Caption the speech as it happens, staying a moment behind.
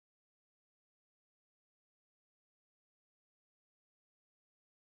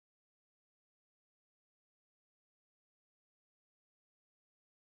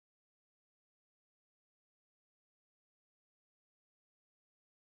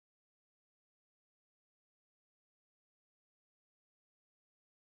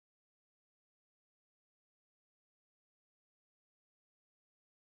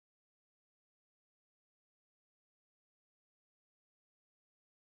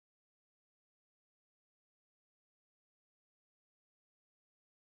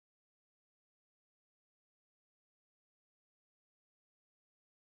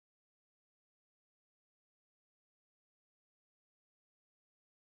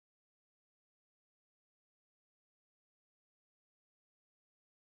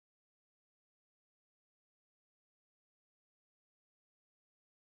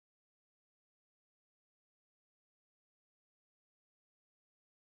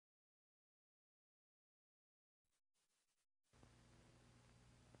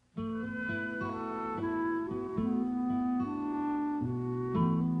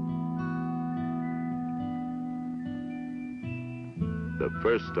The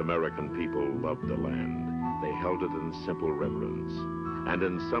first American people loved the land. They held it in simple reverence. And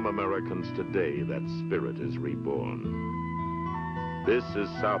in some Americans today, that spirit is reborn. This is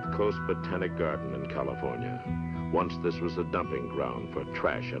South Coast Botanic Garden in California. Once this was a dumping ground for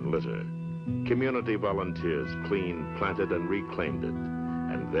trash and litter. Community volunteers cleaned, planted, and reclaimed it.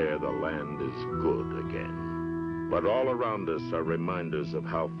 And there the land is good again. But all around us are reminders of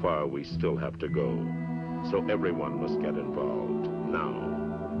how far we still have to go. So everyone must get involved now.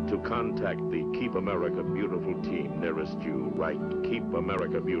 To contact the Keep America Beautiful team nearest you, write Keep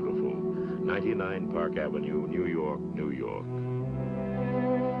America Beautiful, 99 Park Avenue, New York, New York.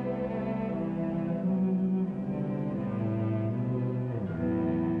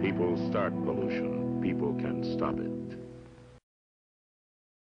 People start pollution. People can stop it.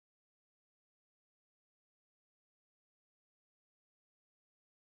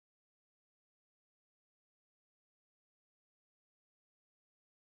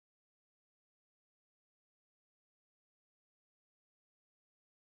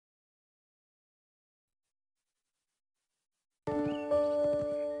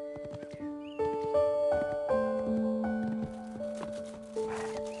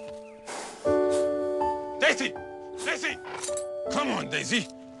 Daisy! Daisy! Come on, Daisy.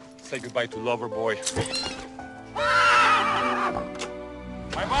 Say goodbye to Loverboy.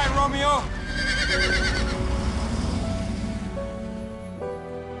 Bye-bye, Romeo.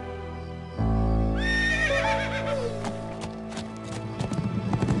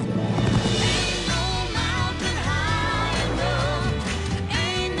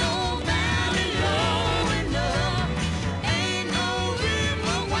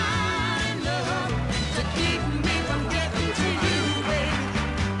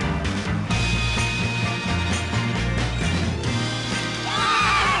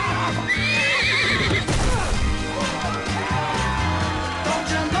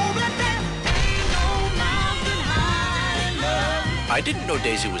 I didn't know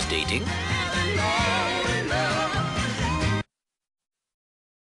Daisy was dating.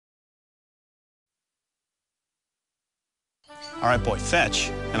 All right, boy, fetch,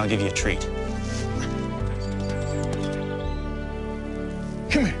 and I'll give you a treat.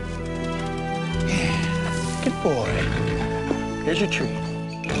 Come here. Yeah, good boy. Here's your treat.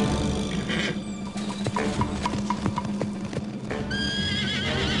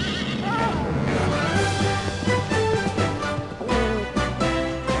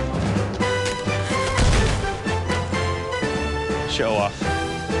 Show off.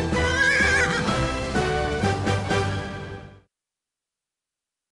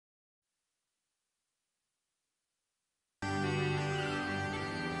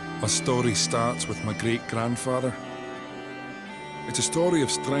 My story starts with my great-grandfather. It's a story of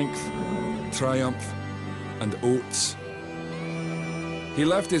strength, triumph, and oats. He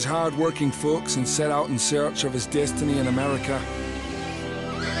left his hard-working folks and set out in search of his destiny in America.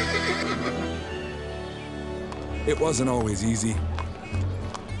 It wasn't always easy.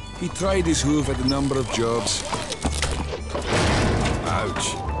 He tried his hoof at a number of jobs.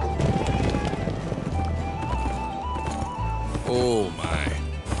 Ouch. Oh my.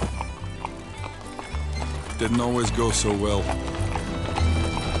 Didn't always go so well.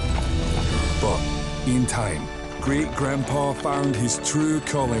 But in time, Great-Grandpa found his true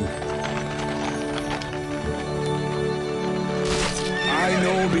calling. I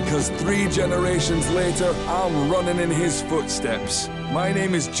know because 3 generations later, I'm running in his footsteps. My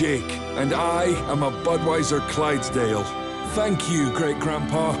name is Jake, and I am a Budweiser Clydesdale. Thank you,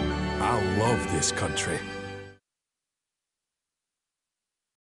 Great-Grandpa. I love this country.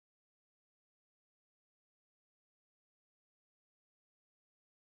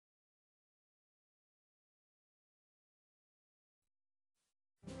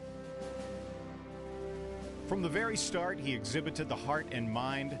 From the very start, he exhibited the heart and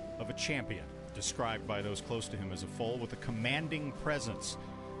mind of a champion, described by those close to him as a foal with a commanding presence.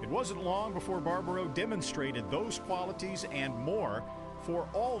 It wasn't long before Barbaro demonstrated those qualities and more for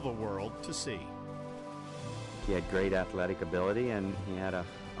all the world to see. He had great athletic ability, and he had a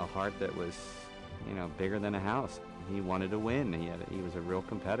heart that was, you know, bigger than a house. He wanted to win. He was a real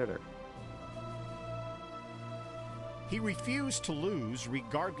competitor. He refused to lose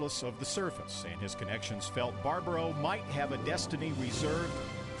regardless of the surface, and his connections felt Barbaro might have a destiny reserved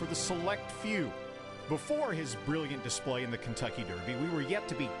for the select few. Before his brilliant display in the Kentucky Derby, we were yet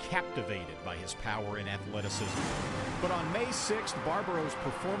to be captivated by his power and athleticism. But on May 6th, Barbaro's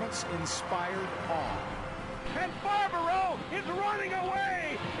performance inspired awe. And Barbaro is running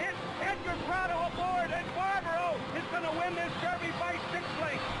away! It's Edgar Prado aboard, and Barbaro is going to win this Derby by 6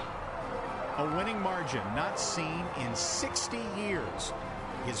 lengths! A winning margin not seen in 60 years.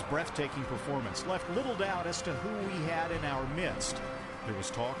 His breathtaking performance left little doubt as to who we had in our midst. There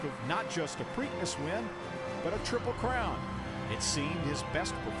was talk of not just a Preakness win, but a Triple Crown. It seemed his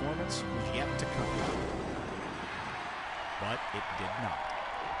best performance was yet to come. But it did not.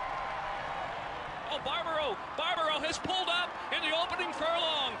 Oh, Barbaro has pulled up in the opening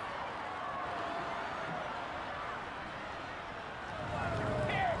furlong.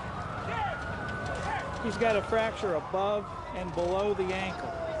 He's got a fracture above and below the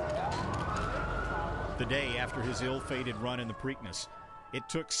ankle. The day after his ill-fated run in the Preakness, it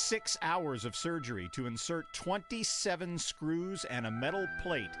took 6 hours of surgery to insert 27 screws and a metal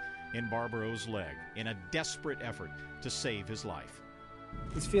plate in Barbaro's leg in a desperate effort to save his life.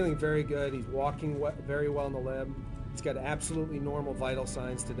 He's feeling very good. He's walking very well in the limb. He's got absolutely normal vital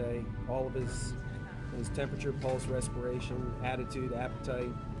signs today. All of his temperature, pulse, respiration, attitude,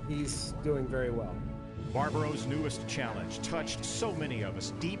 appetite. He's doing very well. Barbaro's newest challenge touched so many of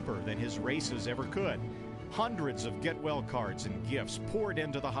us deeper than his races ever could. Hundreds of get-well cards and gifts poured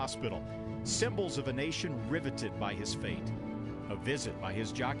into the hospital, symbols of a nation riveted by his fate. A visit by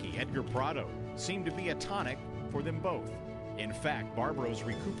his jockey, Edgar Prado, seemed to be a tonic for them both. In fact, Barbaro's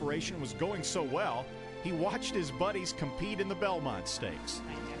recuperation was going so well, he watched his buddies compete in the Belmont Stakes.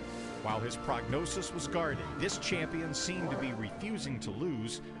 While his prognosis was guarded, this champion seemed to be refusing to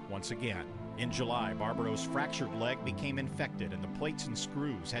lose once again. In July, Barbaro's fractured leg became infected and the plates and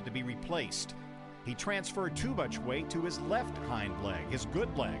screws had to be replaced. He transferred too much weight to his left hind leg, his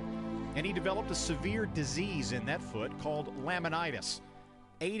good leg, and he developed a severe disease in that foot called laminitis.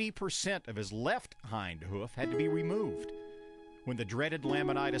 80% of his left hind hoof had to be removed. When the dreaded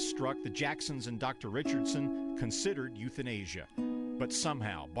laminitis struck, the Jacksons and Dr. Richardson considered euthanasia. But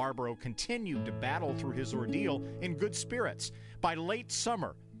somehow, Barbaro continued to battle through his ordeal in good spirits. By late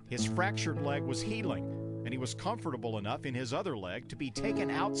summer, his fractured leg was healing, and he was comfortable enough in his other leg to be taken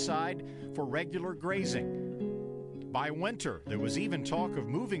outside for regular grazing. By winter, there was even talk of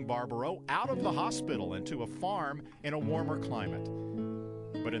moving Barbaro out of the hospital and to a farm in a warmer climate.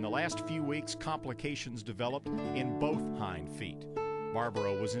 But in the last few weeks, complications developed in both hind feet.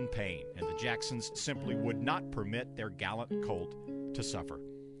 Barbaro was in pain, and the Jacksons simply would not permit their gallant colt to suffer.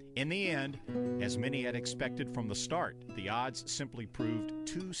 In the end, as many had expected from the start, the odds simply proved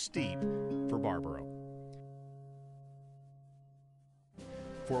too steep for Barbaro.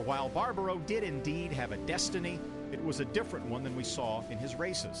 For while Barbaro did indeed have a destiny, it was a different one than we saw in his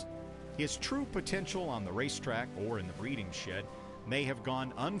races. His true potential on the racetrack or in the breeding shed may have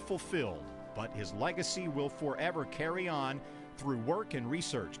gone unfulfilled, but his legacy will forever carry on through work and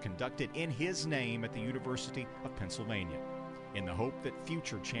research conducted in his name at the University of Pennsylvania, in the hope that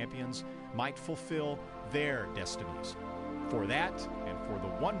future champions might fulfill their destinies. For that, and for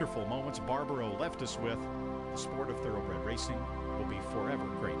the wonderful moments Barbaro left us with, the sport of thoroughbred racing will be forever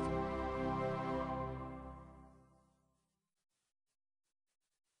grateful.